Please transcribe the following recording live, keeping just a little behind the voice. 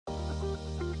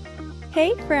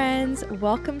Hey friends,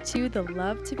 welcome to the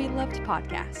Love to be Loved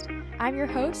podcast. I'm your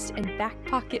host and back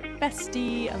pocket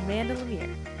bestie, Amanda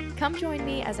Lemire. Come join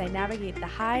me as I navigate the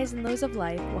highs and lows of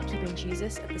life while keeping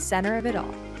Jesus at the center of it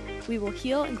all. We will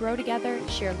heal and grow together,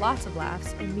 share lots of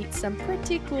laughs, and meet some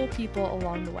pretty cool people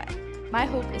along the way. My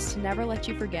hope is to never let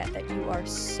you forget that you are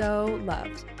so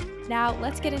loved. Now,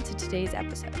 let's get into today's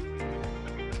episode.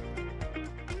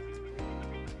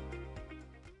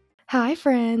 Hi,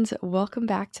 friends. Welcome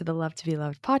back to the Love to be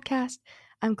Loved podcast.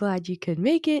 I'm glad you could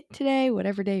make it today,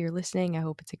 whatever day you're listening. I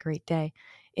hope it's a great day.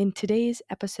 In today's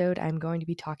episode, I'm going to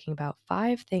be talking about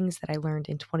 5 things that I learned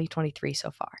in 2023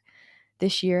 so far.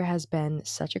 This year has been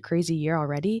such a crazy year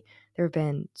already. There have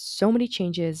been so many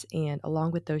changes, and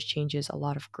along with those changes, a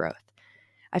lot of growth.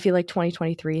 I feel like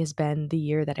 2023 has been the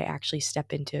year that I actually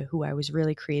step into who I was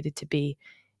really created to be,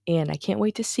 and I can't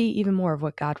wait to see even more of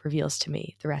what God reveals to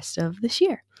me the rest of this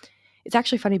year. It's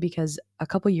actually funny because a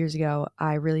couple years ago,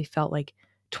 I really felt like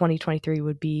 2023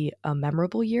 would be a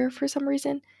memorable year for some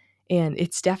reason. And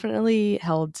it's definitely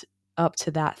held up to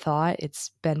that thought.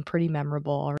 It's been pretty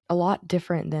memorable, a lot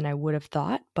different than I would have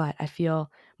thought, but I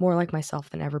feel more like myself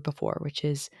than ever before, which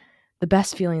is the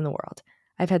best feeling in the world.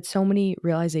 I've had so many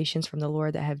realizations from the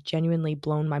Lord that have genuinely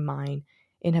blown my mind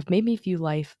and have made me view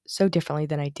life so differently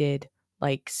than I did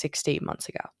like 6 to 8 months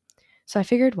ago. So I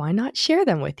figured, why not share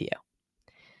them with you?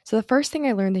 So the first thing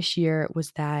I learned this year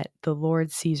was that the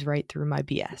Lord sees right through my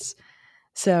BS.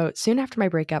 So soon after my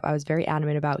breakup, I was very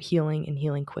adamant about healing and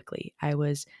healing quickly. I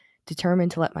was determined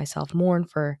to let myself mourn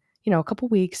for, a couple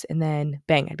weeks and then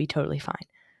bang, I'd be totally fine.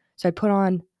 So I'd put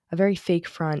on a very fake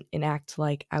front and act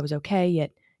like I was okay,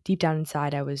 yet deep down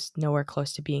inside, I was nowhere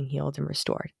close to being healed and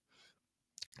restored.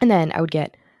 And then I would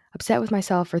get upset with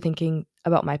myself for thinking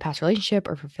about my past relationship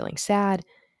or for feeling sad.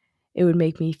 It would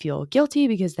make me feel guilty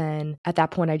because then at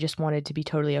that point, I just wanted to be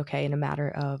totally okay in a matter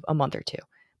of a month or two.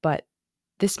 But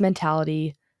this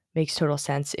mentality makes total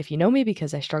sense if you know me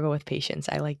because I struggle with patience.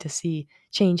 I like to see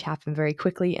change happen very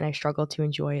quickly and I struggle to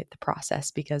enjoy the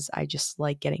process because I just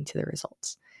like getting to the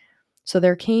results. So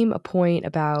there came a point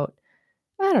about,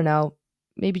 I don't know,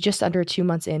 maybe just under 2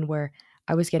 months in where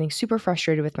I was getting super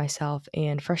frustrated with myself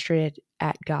and frustrated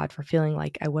at God for feeling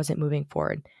like I wasn't moving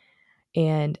forward.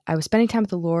 And I was spending time with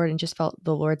the Lord and just felt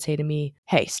the Lord say to me,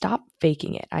 "Hey, stop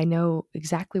faking it. I know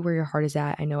exactly where your heart is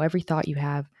at. I know every thought you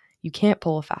have. You can't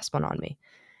pull a fast one on me."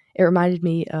 It reminded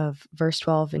me of verse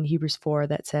 12 in Hebrews 4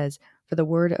 that says, "For the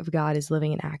word of God is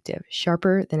living and active,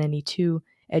 sharper than any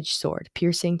two-edged sword,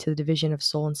 piercing to the division of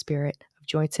soul and spirit, of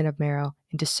joints and of marrow,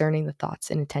 and discerning the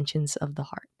thoughts and intentions of the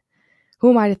heart." Who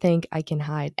am I to think I can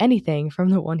hide anything from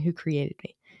the one who created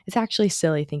me? It's actually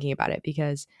silly thinking about it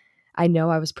because I know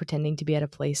I was pretending to be at a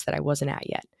place that I wasn't at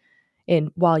yet. And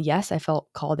while, yes, I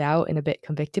felt called out and a bit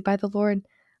convicted by the Lord,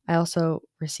 I also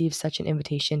received such an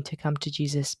invitation to come to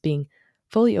Jesus, being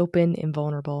fully open and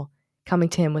vulnerable, coming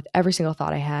to Him with every single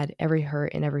thought I had, every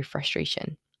hurt, and every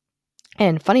frustration.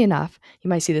 And funny enough, you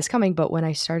might see this coming, but when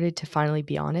I started to finally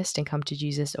be honest and come to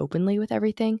Jesus openly with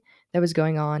everything that was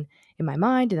going on in my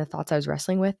mind and the thoughts I was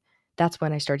wrestling with, that's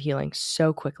when I started healing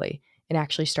so quickly and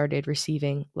actually started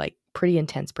receiving like pretty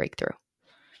intense breakthrough.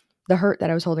 The hurt that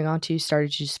I was holding on to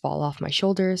started to just fall off my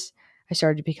shoulders. I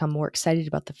started to become more excited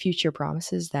about the future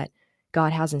promises that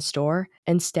God has in store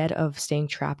instead of staying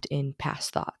trapped in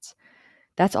past thoughts.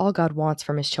 That's all God wants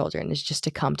from His children, is just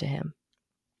to come to Him.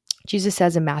 Jesus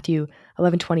says in Matthew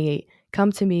 11:28,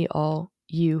 "Come to me, all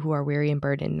you who are weary and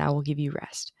burdened, and I will give you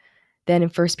rest." Then in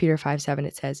 1 Peter 5:7,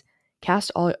 it says,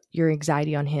 "Cast all your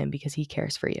anxiety on Him because He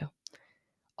cares for you."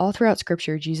 All throughout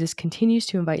Scripture, Jesus continues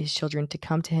to invite His children to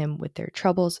come to Him with their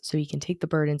troubles so He can take the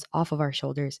burdens off of our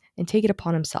shoulders and take it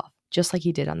upon Himself, just like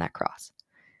He did on that cross.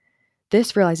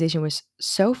 This realization was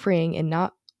so freeing, and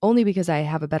not only because I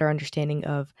have a better understanding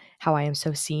of how I am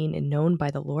so seen and known by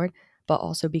the Lord, but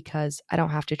also because I don't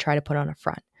have to try to put on a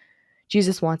front.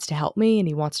 Jesus wants to help me and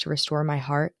He wants to restore my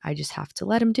heart. I just have to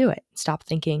let Him do it. Stop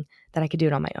thinking that I could do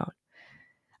it on my own.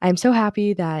 I am so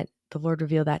happy that the Lord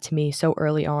revealed that to me so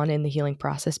early on in the healing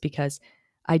process because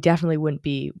I definitely wouldn't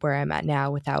be where I'm at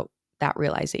now without that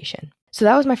realization. So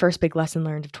that was my first big lesson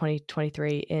learned of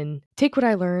 2023. And take what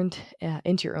I learned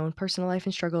into your own personal life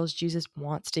and struggles. Jesus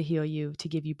wants to heal you, to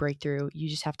give you breakthrough. You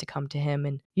just have to come to Him,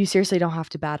 and you seriously don't have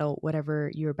to battle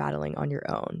whatever you're battling on your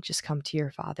own. Just come to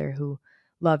your Father who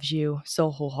loves you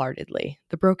so wholeheartedly,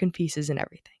 the broken pieces and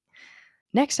everything.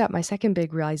 Next up, my second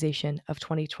big realization of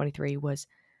 2023 was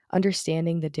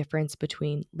understanding the difference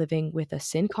between living with a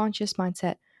sin-conscious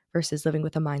mindset versus living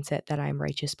with a mindset that I am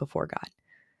righteous before God.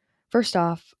 First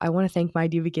off, I want to thank my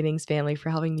New Beginnings family for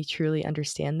helping me truly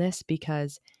understand this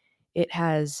because It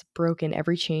has broken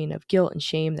every chain of guilt and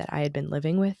shame that I had been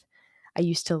living with. I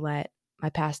used to let my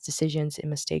past decisions and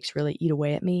mistakes really eat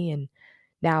away at me, and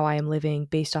now I am living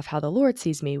based off how the Lord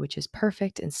sees me, which is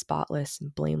perfect and spotless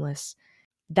and blameless.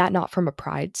 That not from a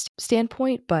pride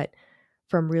standpoint, but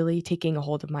from really taking a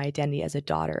hold of my identity as a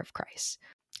daughter of Christ.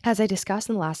 As I discussed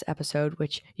in the last episode,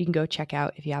 which you can go check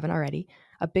out if you haven't already,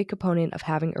 a big component of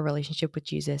having a relationship with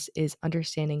Jesus is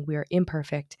understanding we are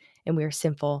imperfect and we are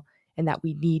sinful and that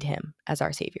we need him as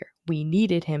our Savior. We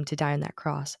needed him to die on that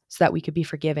cross so that we could be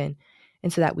forgiven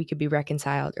and so that we could be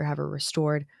reconciled or have a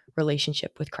restored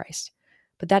relationship with Christ.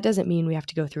 But that doesn't mean we have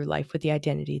to go through life with the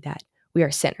identity that we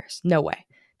are sinners. No way.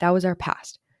 That was our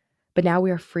past. But now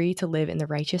we are free to live in the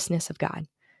righteousness of God.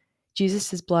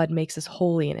 Jesus' blood makes us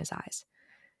holy in his eyes.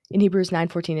 In Hebrews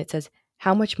 9:14 it says,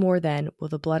 "How much more then will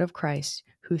the blood of Christ,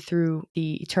 who through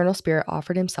the eternal Spirit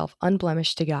offered himself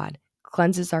unblemished to God,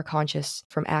 cleanses our conscience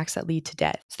from acts that lead to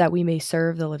death, so that we may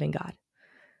serve the living God."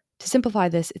 To simplify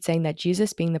this, it's saying that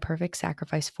Jesus being the perfect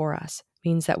sacrifice for us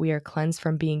means that we are cleansed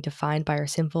from being defined by our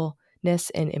sinfulness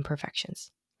and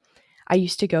imperfections. I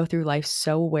used to go through life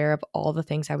so aware of all the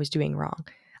things I was doing wrong.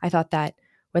 I thought that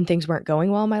when things weren't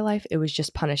going well in my life, it was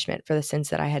just punishment for the sins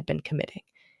that I had been committing.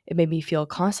 It made me feel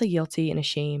constantly guilty and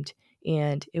ashamed,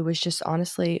 and it was just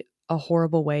honestly a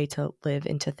horrible way to live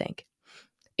and to think.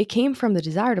 It came from the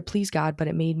desire to please God, but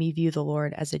it made me view the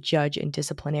Lord as a judge and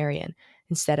disciplinarian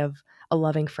instead of a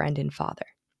loving friend and father.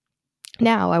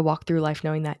 Now I walk through life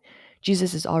knowing that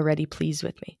Jesus is already pleased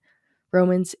with me.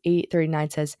 Romans 8:39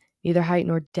 says, "Neither height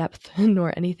nor depth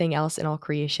nor anything else in all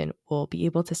creation will be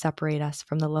able to separate us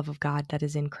from the love of God that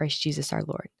is in Christ Jesus our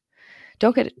Lord."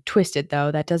 Don't get it twisted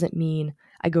though. That doesn't mean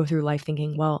I go through life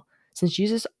thinking, well, since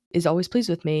Jesus is always pleased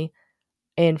with me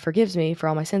and forgives me for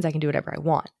all my sins, I can do whatever I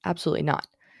want. Absolutely not.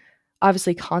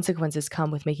 Obviously, consequences come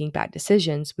with making bad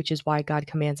decisions, which is why God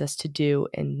commands us to do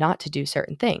and not to do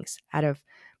certain things out of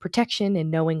protection and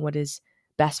knowing what is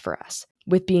best for us.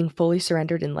 With being fully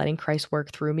surrendered and letting Christ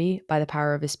work through me by the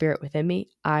power of his Spirit within me,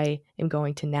 I am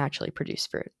going to naturally produce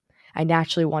fruit. I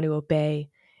naturally want to obey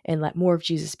and let more of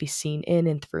Jesus be seen in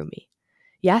and through me.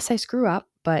 Yes, I screw up,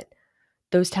 but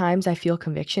those times I feel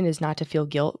conviction is not to feel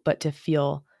guilt, but to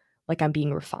feel like I'm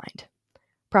being refined.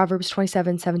 Proverbs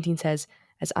 27:17 says,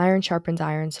 "As iron sharpens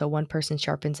iron, so one person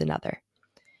sharpens another."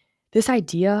 This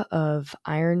idea of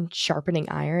iron sharpening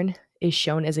iron is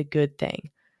shown as a good thing.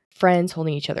 Friends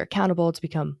holding each other accountable to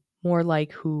become more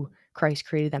like who Christ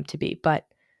created them to be. But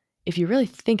if you really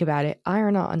think about it,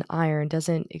 iron on iron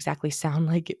doesn't exactly sound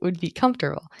like it would be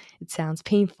comfortable. It sounds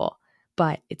painful,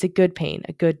 but it's a good pain,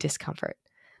 a good discomfort.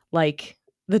 Like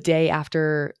the day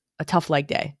after a tough leg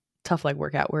day, tough leg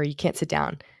workout where you can't sit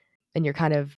down and you're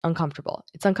kind of uncomfortable.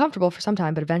 It's uncomfortable for some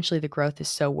time, but eventually the growth is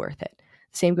so worth it.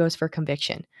 The same goes for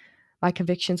conviction. My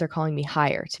convictions are calling me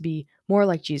higher, to be more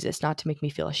like Jesus, not to make me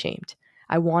feel ashamed.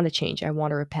 I want to change. I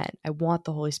want to repent. I want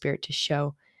the Holy Spirit to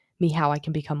show me how I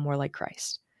can become more like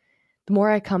Christ. The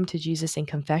more I come to Jesus in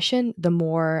confession, the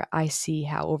more I see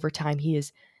how over time he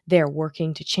is there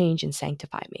working to change and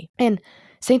sanctify me. And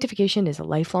sanctification is a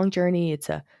lifelong journey. It's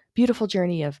a beautiful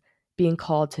journey of being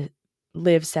called to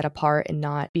live set apart and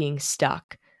not being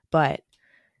stuck, but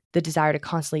the desire to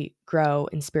constantly grow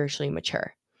and spiritually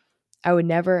mature. I would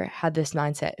never had this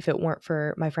mindset if it weren't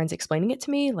for my friends explaining it to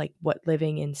me, like what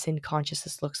living in sin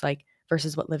consciousness looks like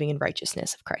versus what living in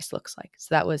righteousness of Christ looks like.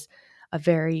 So that was a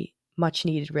very much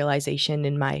needed realization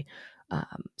in my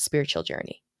spiritual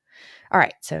journey. All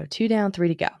right, so 2 down, 3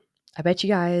 to go. I bet you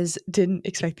guys didn't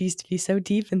expect these to be so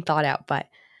deep and thought out, but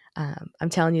I'm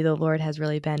telling you, the Lord has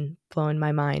really been blowing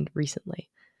my mind recently.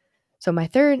 So my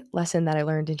third lesson that I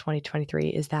learned in 2023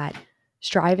 is that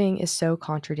striving is so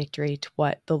contradictory to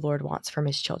what the Lord wants from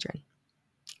his children.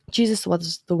 Jesus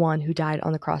was the one who died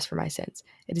on the cross for my sins.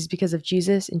 It is because of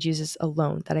Jesus and Jesus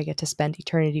alone that I get to spend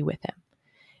eternity with him.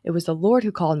 It was the Lord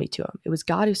who called me to him. It was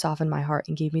God who softened my heart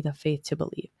and gave me the faith to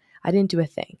believe. I didn't do a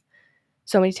thing.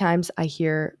 So many times I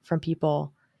hear from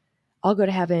people, I'll go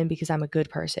to heaven because I'm a good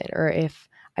person. Or if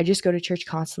I just go to church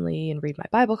constantly and read my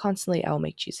Bible constantly, I will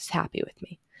make Jesus happy with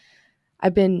me.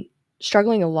 I've been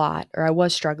struggling a lot, or I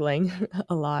was struggling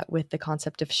a lot with the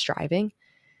concept of striving.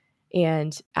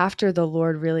 And after the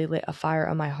Lord really lit a fire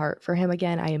on my heart for him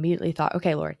again, I immediately thought,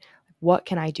 okay, Lord, what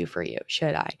can I do for you?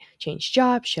 Should I change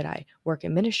jobs? Should I work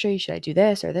in ministry? Should I do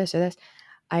this or this or this?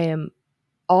 I am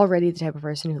already the type of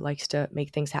person who likes to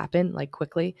make things happen like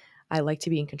quickly. I like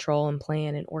to be in control and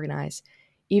plan and organize.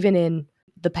 Even in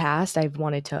the past, I've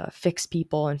wanted to fix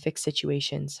people and fix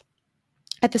situations.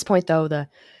 At this point, though, the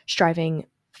striving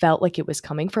felt like it was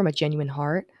coming from a genuine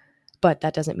heart, but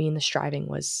that doesn't mean the striving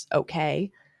was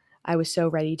okay. I was so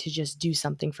ready to just do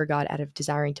something for God out of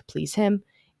desiring to please Him.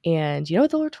 And you know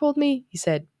what the Lord told me? He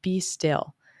said, "Be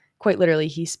still." Quite literally,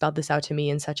 He spelled this out to me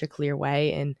in such a clear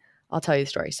way. And I'll tell you the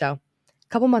story. So, a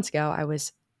couple months ago, I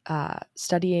was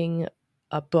studying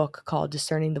a book called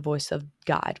Discerning the Voice of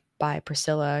God by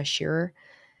Priscilla Shirer.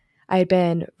 I had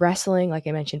been wrestling, like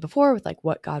I mentioned before, with like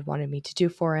what God wanted me to do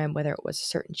for Him, whether it was a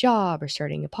certain job or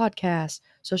starting a podcast,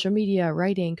 social media,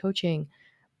 writing, coaching,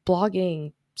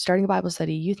 blogging, starting a Bible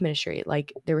study, youth ministry.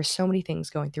 Like there were so many things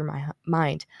going through my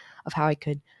mind of how I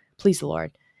could please the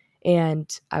Lord. And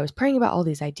I was praying about all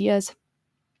these ideas.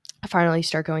 I finally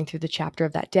start going through the chapter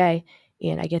of that day,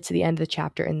 and I get to the end of the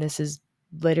chapter, and this is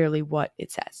literally what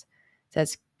it says. It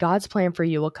says, "God's plan for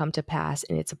you will come to pass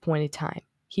in its appointed time.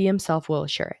 He Himself will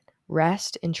assure it.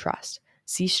 Rest and trust.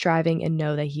 Cease striving and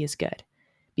know that He is good.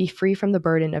 Be free from the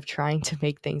burden of trying to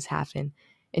make things happen,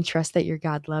 and trust that your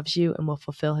God loves you and will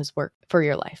fulfill His work for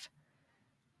your life."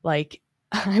 Like,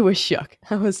 I was shook.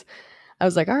 I was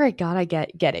like, "All right, God, I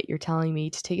get it. You're telling me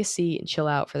to take a seat and chill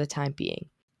out for the time being."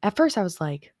 At first I was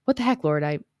like, "What the heck, Lord?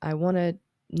 I want to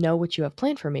know what you have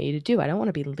planned for me to do. I don't want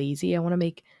to be lazy. I want to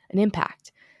make an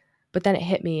impact." But then it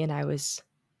hit me, and I was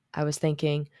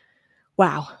thinking,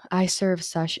 "Wow, I serve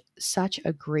such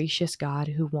a gracious God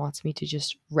who wants me to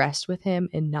just rest with Him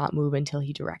and not move until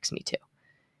He directs me to."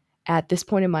 At this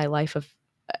point in my life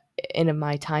in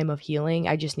my time of healing,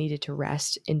 I just needed to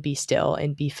rest and be still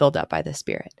and be filled up by the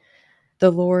Spirit.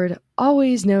 The Lord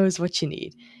always knows what you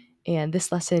need. And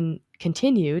this lesson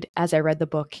continued as I read the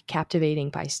book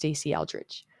Captivating by Stasi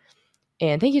Eldredge.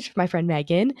 And thank you to my friend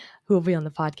Megan, who will be on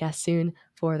the podcast soon,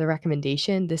 for the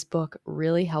recommendation. This book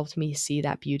really helped me see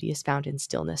that beauty is found in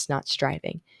stillness, not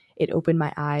striving. It opened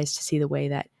my eyes to see the way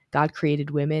that God created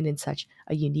women in such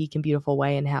a unique and beautiful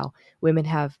way, and how women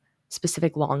have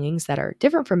specific longings that are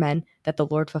different from men that the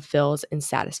Lord fulfills and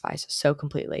satisfies so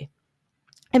completely.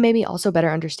 It made me also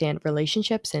better understand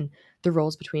relationships and the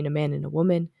roles between a man and a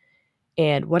woman,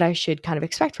 and what I should kind of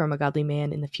expect from a godly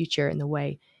man in the future, and the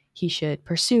way he should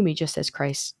pursue me just as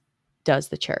Christ does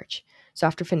the church. So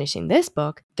after finishing this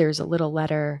book, there's a little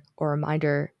letter or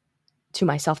reminder to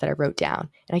myself that I wrote down.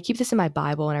 And I keep this in my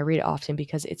Bible and I read it often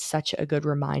because it's such a good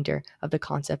reminder of the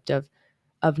concept of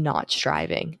not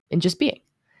striving and just being.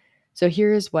 So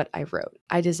here's what I wrote.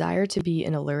 "I desire to be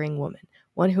an alluring woman,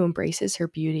 one who embraces her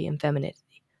beauty and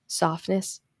femininity,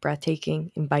 softness,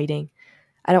 breathtaking, inviting.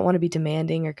 I don't want to be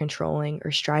demanding or controlling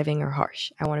or striving or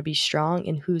harsh. I want to be strong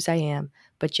in whose I am,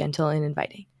 but gentle and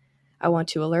inviting. I want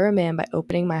to allure a man by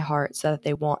opening my heart so that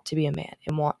they want to be a man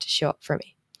and want to show up for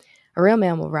me. A real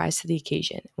man will rise to the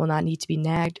occasion, will not need to be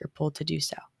nagged or pulled to do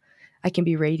so. I can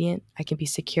be radiant, I can be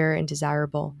secure and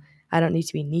desirable. I don't need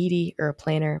to be needy or a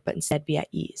planner, but instead be at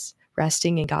ease,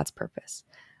 resting in God's purpose.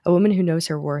 A woman who knows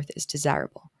her worth is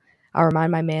desirable. I'll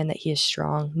remind my man that he is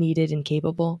strong, needed, and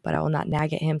capable, but I will not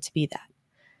nag at him to be that.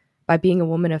 By being a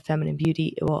woman of feminine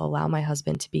beauty, it will allow my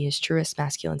husband to be his truest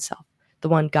masculine self, the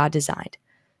one God designed.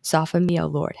 Soften me, O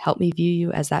Lord. Help me view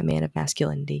you as that man of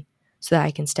masculinity, so that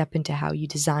I can step into how you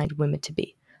designed women to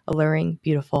be, alluring,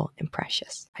 beautiful, and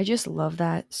precious." I just love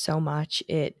that so much.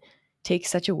 It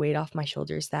takes such a weight off my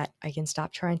shoulders that I can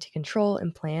stop trying to control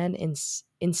and plan and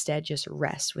instead just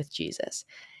rest with Jesus.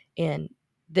 And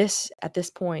at this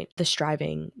point, the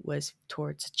striving was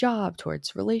towards job,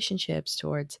 towards relationships,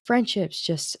 towards friendships,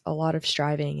 just a lot of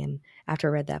striving. And after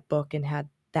I read that book and had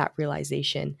that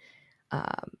realization,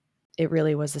 um, it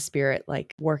really was the Spirit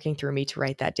like working through me to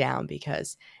write that down,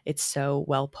 because it's so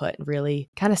well put and really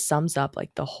kind of sums up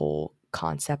like the whole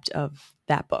concept of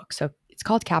that book. So it's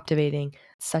called Captivating.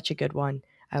 It's such a good one.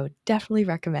 I would definitely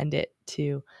recommend it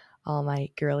to all my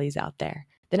girlies out there.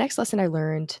 The next lesson I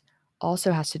learned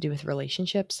also has to do with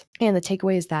relationships. And the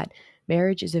takeaway is that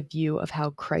marriage is a view of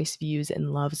how Christ views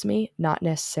and loves me, not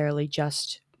necessarily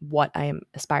just what I am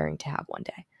aspiring to have one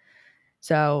day.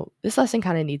 So this lesson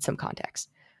kind of needs some context.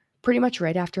 Pretty much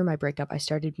right after my breakup, I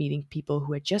started meeting people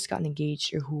who had just gotten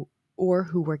engaged or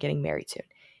who were getting married soon.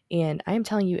 And I am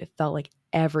telling you, it felt like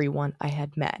everyone I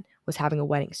had met was having a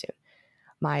wedding soon.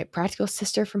 My practical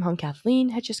sister from home, Kathleen,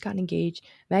 had just gotten engaged.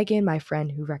 Megan, my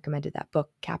friend who recommended that book,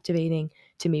 Captivating,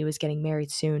 to me, was getting married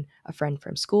soon. A friend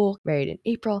from school, married in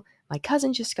April. My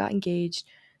cousin just got engaged.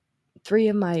 3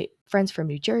 of my friends from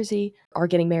New Jersey are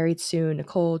getting married soon.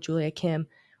 Nicole, Julia, Kim,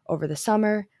 over the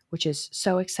summer, which is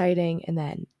so exciting. And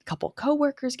then a couple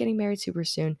coworkers getting married super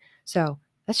soon. So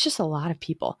that's just a lot of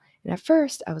people. And at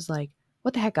first I was like,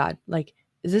 what the heck, God? Like,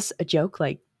 is this a joke?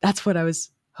 Like, that's what I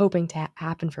was hoping to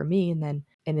happen for me.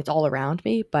 And it's all around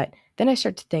me. But then I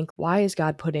started to think, why is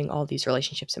God putting all these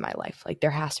relationships in my life? Like,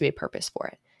 there has to be a purpose for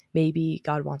it. Maybe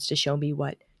God wants to show me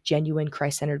what genuine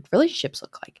Christ-centered relationships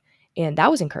look like. And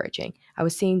that was encouraging. I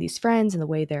was seeing these friends and the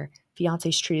way their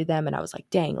fiancés treated them, and I was like,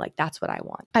 dang, like that's what I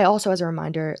want. I also, as a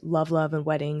reminder, love, and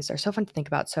weddings are so fun to think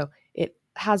about. So it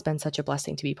has been such a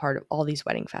blessing to be part of all these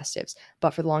wedding festives.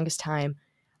 But for the longest time,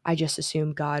 I just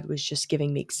assumed God was just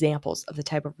giving me examples of the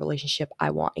type of relationship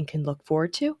I want and can look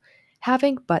forward to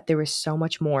having. But there was so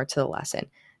much more to the lesson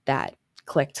that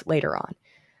clicked later on.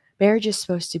 Marriage is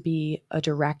supposed to be a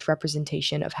direct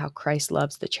representation of how Christ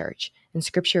loves the church. In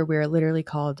scripture, we are literally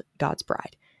called God's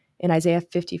bride. In Isaiah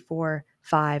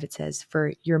 54:5, it says,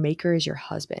 "For your maker is your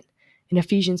husband." In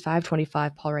Ephesians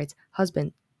 5:25, Paul writes,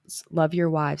 "Husbands, love your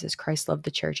wives as Christ loved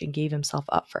the church and gave himself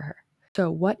up for her." So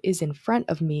what is in front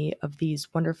of me of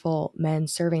these wonderful men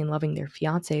serving and loving their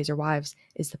fiancés or wives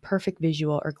is the perfect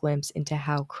visual or glimpse into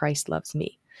how Christ loves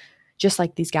me. Just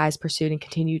like these guys pursued and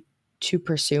continue to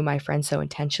pursue my friend so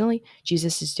intentionally,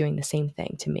 Jesus is doing the same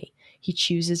thing to me. He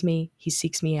chooses me, he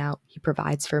seeks me out, he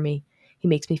provides for me, he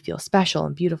makes me feel special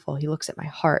and beautiful. He looks at my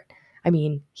heart. I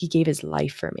mean, he gave his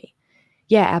life for me.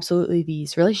 Yeah, absolutely.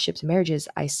 These relationships and marriages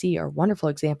I see are wonderful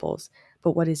examples.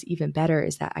 But what is even better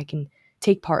is that I can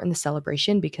take part in the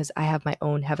celebration because I have my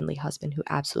own heavenly husband who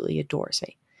absolutely adores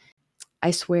me.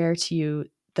 I swear to you,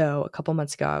 though, a couple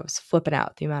months ago, I was flipping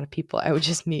out the amount of people I would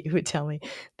just meet who would tell me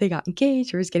they got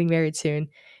engaged or was getting married soon.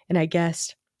 And I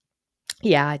guessed,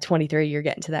 yeah, at 23, you're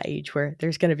getting to that age where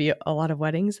there's going to be a lot of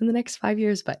weddings in the next 5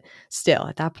 years. But still,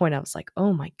 at that point, I was like,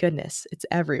 oh my goodness, it's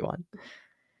everyone.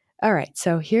 All right,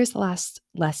 so here's the last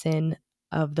lesson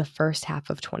of the first half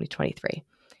of 2023.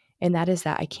 And that is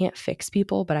that I can't fix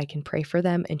people, but I can pray for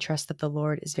them and trust that the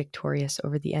Lord is victorious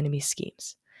over the enemy's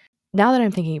schemes. Now that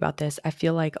I'm thinking about this, I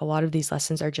feel like a lot of these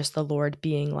lessons are just the Lord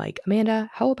being like, Amanda,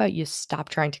 how about you stop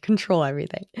trying to control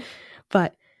everything?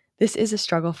 But this is a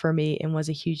struggle for me and was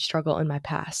a huge struggle in my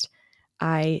past.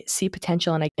 I see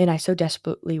potential and I so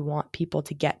desperately want people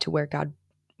to get to where God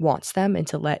wants them and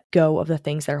to let go of the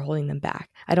things that are holding them back.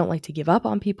 I don't like to give up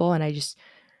on people, and I just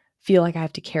feel like I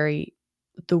have to carry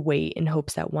the weight in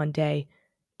hopes that one day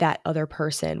that other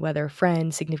person, whether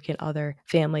friend, significant other,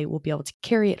 family, will be able to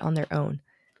carry it on their own.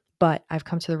 But I've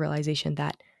come to the realization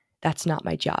that that's not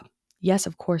my job. Yes,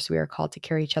 of course, we are called to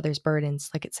carry each other's burdens,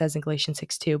 like it says in Galatians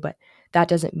 6:2, but that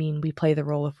doesn't mean we play the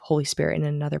role of Holy Spirit in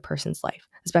another person's life,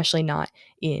 especially not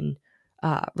in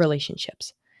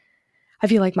relationships. I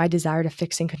feel like my desire to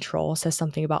fix and control says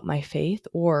something about my faith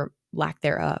or lack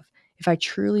thereof. If I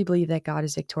truly believe that God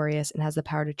is victorious and has the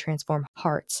power to transform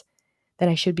hearts, then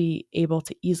I should be able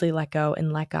to easily let go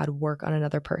and let God work on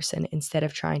another person instead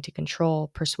of trying to control,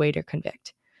 persuade, or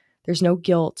convict. There's no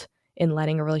guilt in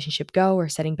letting a relationship go or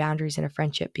setting boundaries in a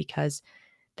friendship because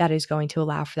that is going to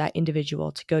allow for that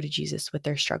individual to go to Jesus with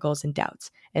their struggles and doubts.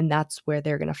 And that's where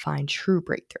they're going to find true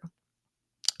breakthrough.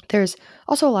 There's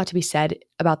also a lot to be said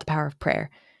about the power of prayer.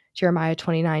 Jeremiah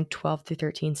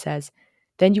 29:12-13 says,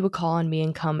 "Then you will call on me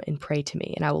and come and pray to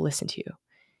me, and I will listen to you.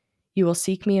 You will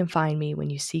seek me and find me when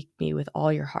you seek me with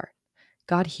all your heart."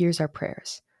 God hears our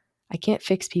prayers. I can't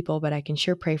fix people, but I can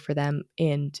sure pray for them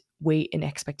and wait in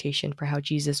expectation for how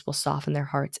Jesus will soften their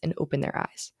hearts and open their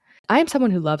eyes. I am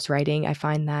someone who loves writing. I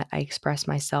find that I express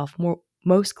myself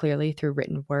most clearly through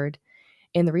written word.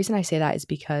 And the reason I say that is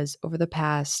because over the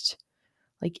past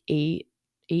like eight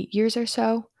years or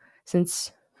so,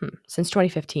 since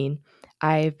 2015,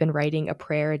 I've been writing a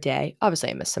prayer a day. Obviously,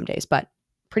 I miss some days, but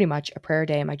pretty much a prayer a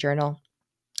day in my journal.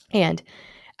 And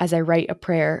as I write a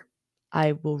prayer,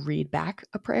 I will read back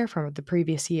a prayer from the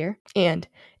previous year. And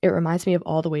it reminds me of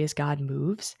all the ways God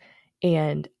moves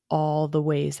and all the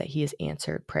ways that he has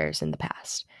answered prayers in the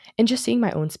past. And just seeing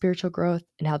my own spiritual growth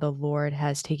and how the Lord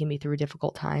has taken me through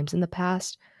difficult times in the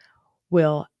past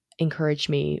will encourage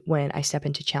me when I step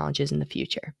into challenges in the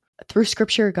future. Through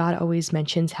scripture, God always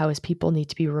mentions how his people need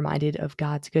to be reminded of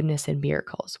God's goodness and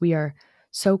miracles. We are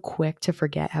so quick to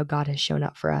forget how God has shown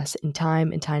up for us. And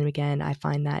time again, I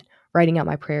find that writing out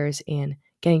my prayers and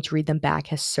getting to read them back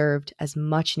has served as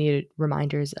much needed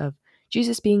reminders of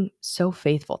Jesus being so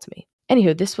faithful to me.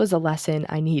 Anywho, this was a lesson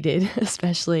I needed,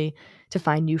 especially to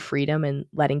find new freedom and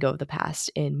letting go of the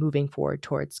past and moving forward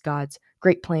towards God's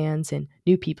great plans and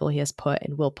new people he has put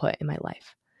and will put in my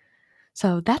life.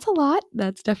 So that's a lot.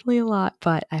 That's definitely a lot.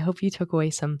 But I hope you took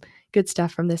away some good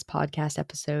stuff from this podcast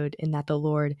episode and that the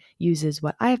Lord uses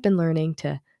what I have been learning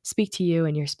to speak to you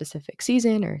in your specific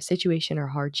season or situation or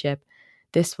hardship.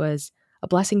 This was a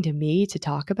blessing to me to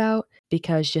talk about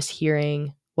because just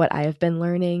hearing what I have been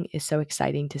learning is so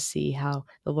exciting to see how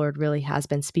the Lord really has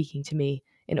been speaking to me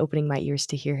and opening my ears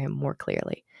to hear him more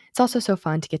clearly. It's also so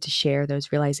fun to get to share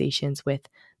those realizations with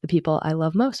the people I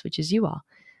love most, which is you all.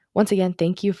 Once again,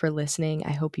 thank you for listening.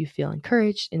 I hope you feel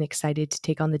encouraged and excited to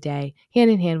take on the day hand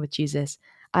in hand with Jesus.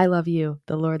 I love you.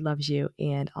 The Lord loves you.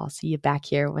 And I'll see you back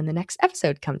here when the next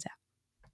episode comes out.